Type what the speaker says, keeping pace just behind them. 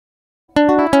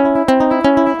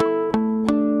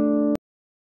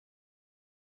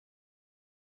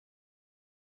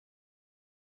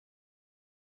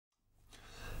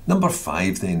Number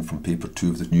 5 then from paper 2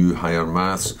 of the new higher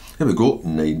maths. Here we go,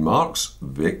 9 marks,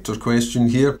 vector question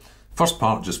here. First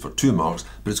part just for 2 marks,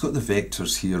 but it's got the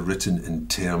vectors here written in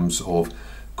terms of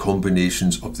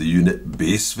combinations of the unit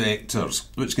base vectors,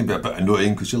 which can be a bit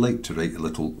annoying because you like to write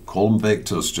little column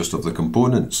vectors just of the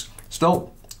components.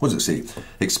 Still, what does it say?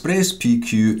 Express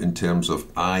PQ in terms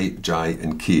of I, J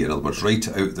and K. In other words, write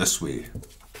it out this way.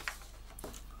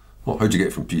 Well, how do you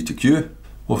get from P to Q?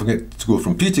 Well, if we get to go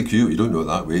from P to Q, you don't know it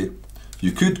that way.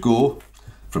 You could go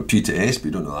from P to S, but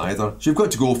you don't know that either. So you've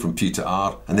got to go from P to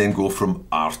R and then go from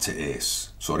R to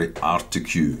S. Sorry, R to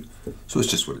Q. So it's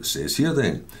just what it says here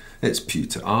then. It's P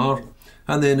to R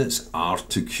and then it's R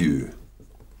to Q.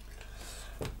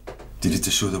 Do you need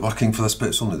to show the working for this bit?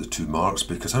 It's only the 2 marks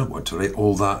because I don't want to write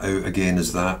all that out again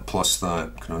as that plus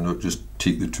that. Can I not just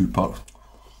take the 2 parts?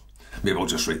 Maybe I'll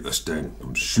just write this down.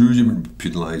 I'm sure you wouldn't be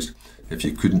penalised if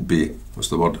you couldn't be, what's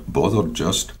the word, bothered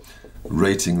just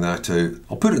writing that out.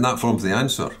 I'll put it in that form for the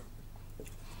answer.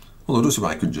 Well, I don't see why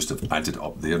I couldn't just have added it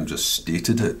up there and just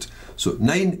stated it. So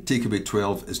 9 take away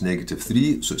 12 is negative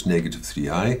 3, so it's negative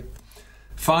 3i.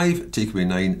 5 take away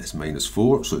 9 is minus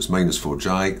 4, so it's minus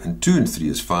 4j. And 2 and 3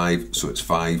 is 5, so it's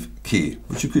 5k,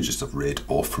 which you could just have read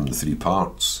off from the 3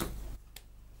 parts.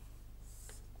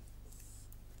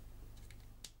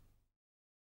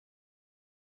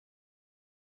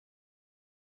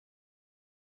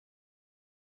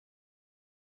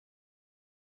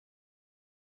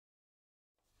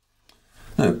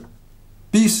 Now,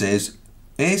 B says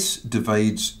S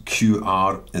divides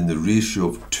QR in the ratio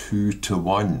of 2 to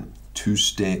 1, 2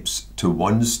 steps to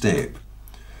 1 step.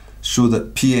 Show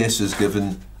that PS is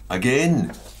given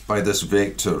again by this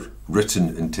vector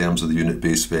written in terms of the unit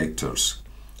base vectors.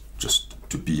 Just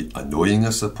to be annoying,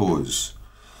 I suppose.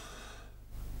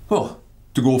 Well,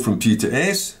 to go from P to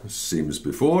S, same as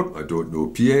before, I don't know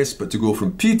PS, but to go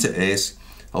from P to S,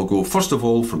 I'll go first of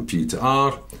all from P to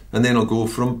R, and then I'll go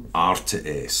from R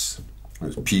to S.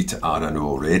 There's P to R I know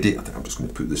already. I think I'm just going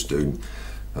to put this down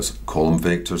as column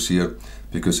vectors here,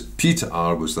 because P to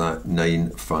R was that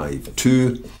 9, 5,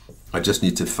 2. I just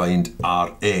need to find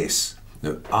RS.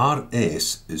 Now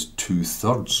RS is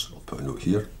 2/3. I'll put a note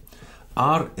here.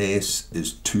 RS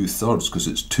is 2/3 because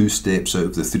it's 2 steps out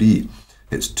of the 3.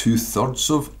 It's 2/3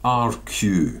 of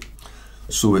RQ.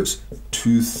 So it's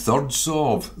 2/3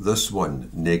 of this one,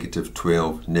 negative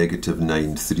 12, negative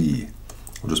 9, 3.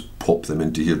 I'll just pop them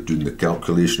into here doing the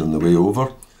calculation on the way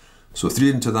over. So 3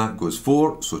 into that goes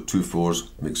 4, so 2 4s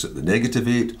makes it the negative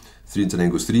 8. 3 into 9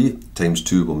 goes 3, times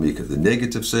 2 will make it the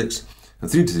negative 6. And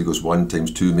 3 into 3 goes 1,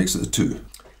 times 2 makes it the 2.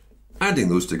 Adding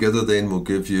those together then will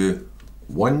give you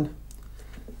 1,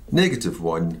 negative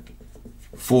 1,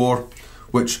 4,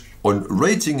 which on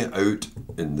writing it out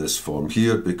in this form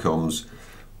here becomes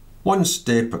 1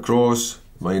 step across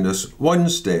minus 1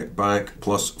 step back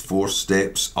plus 4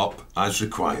 steps up as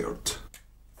required.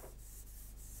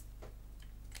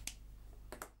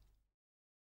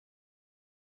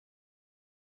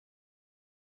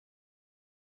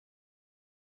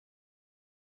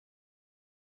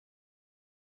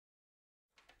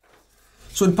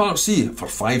 So in part C, for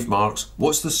 5 marks,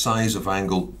 what's the size of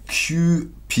angle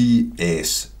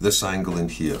QPS, this angle in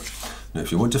here? Now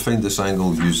if you want to find this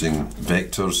angle using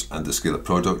vectors and the scalar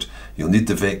product, you'll need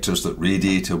the vectors that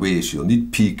radiate away, so you'll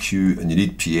need PQ and you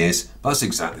need PS. That's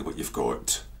exactly what you've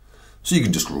got. So you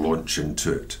can just launch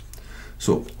into it.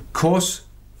 So cos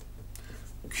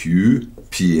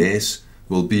QPS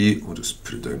will be, I'll just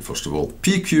put it down first of all,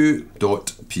 PQ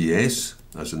dot PS,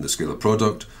 as in the scalar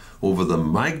product, over the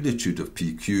magnitude of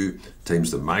PQ times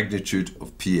the magnitude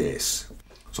of PS.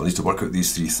 So I need to work out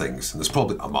these 3 things, and there's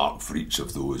probably a mark for each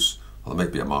of those. Well, there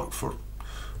might be a mark for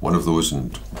one of those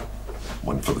and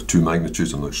one for the 2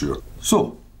 magnitudes, I'm not sure.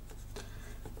 So,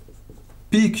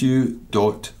 PQ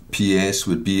dot PS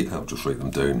would be, I'll just write them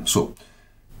down. So,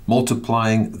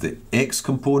 multiplying the x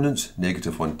components,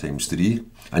 negative 1 times 3,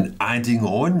 and adding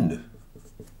on,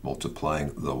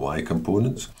 multiplying the y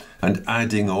components, and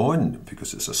adding on,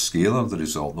 because it's a scalar, the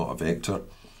result, not a vector,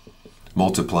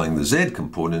 multiplying the z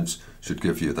components should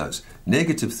give you, that's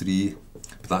negative 3,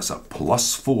 but that's a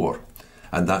plus 4,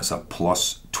 and that's a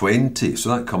plus 20, so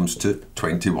that comes to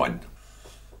 21.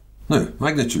 Now,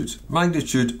 magnitudes.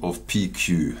 Magnitude of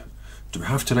PQ. Do we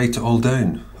have to write it all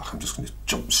down? I'm just going to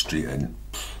jump straight in.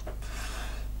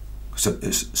 So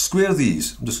it's square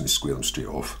these. I'm just going to square them straight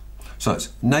off. So that's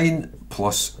 9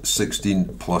 plus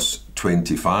 16 plus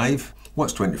 25.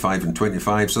 What's 25 and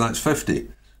 25? So that's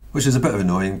 50, which is a bit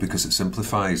annoying because it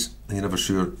simplifies. And you're never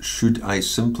sure, should I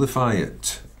simplify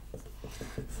it?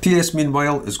 PS,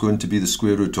 meanwhile, is going to be the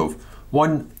square root of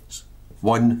 1,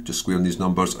 just squaring these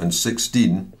numbers, and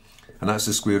 16. and that's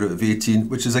the square root of 18,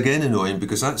 which is again annoying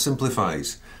because that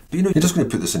simplifies. But you know, you're just going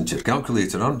to put this into your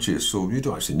calculator, aren't you? So you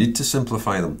don't actually need to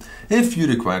simplify them. If you're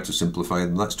required to simplify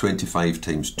them, that's 25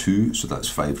 times 2, so that's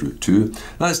 5 root 2.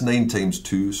 That's 9 times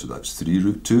 2, so that's 3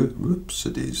 root 2. Whoops, a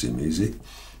daisy maisy.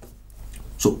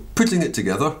 So putting it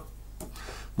together,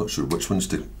 not sure which ones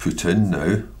to put in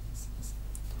now,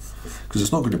 because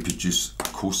it's not going to produce a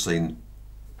cosine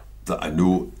that I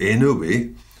know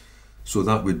anyway. So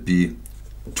that would be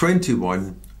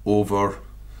 21 over,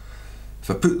 if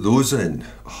I put those in,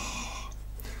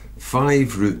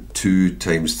 5 root 2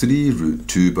 times 3 root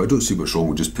 2, but I don't see what's wrong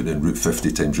with just putting in root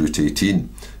 50 times root 18,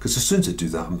 because as soon as I do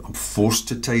that, I'm forced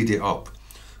to tidy it up.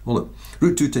 Well, look,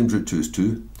 root 2 times root 2 is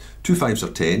 2, 2 5s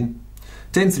are 10,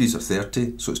 10 3s are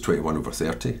 30, so it's 21 over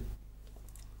 30.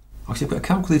 Actually, I've got a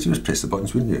calculator, just press the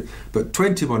buttons, wouldn't you? But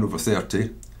 21 over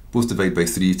 30, both divide by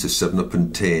 3 to 7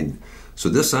 upon 10. So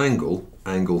this angle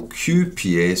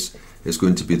QPS, is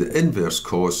going to be the inverse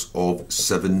cos of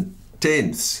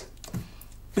 7/10.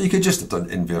 But you could just have done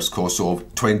inverse cos of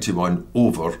 21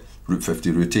 over root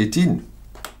 50 root 18,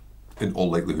 in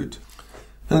all likelihood.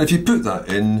 And if you put that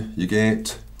in, you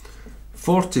get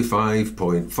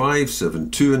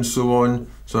 45.572 and so on.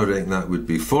 So I reckon that would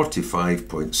be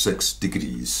 45.6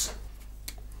 degrees.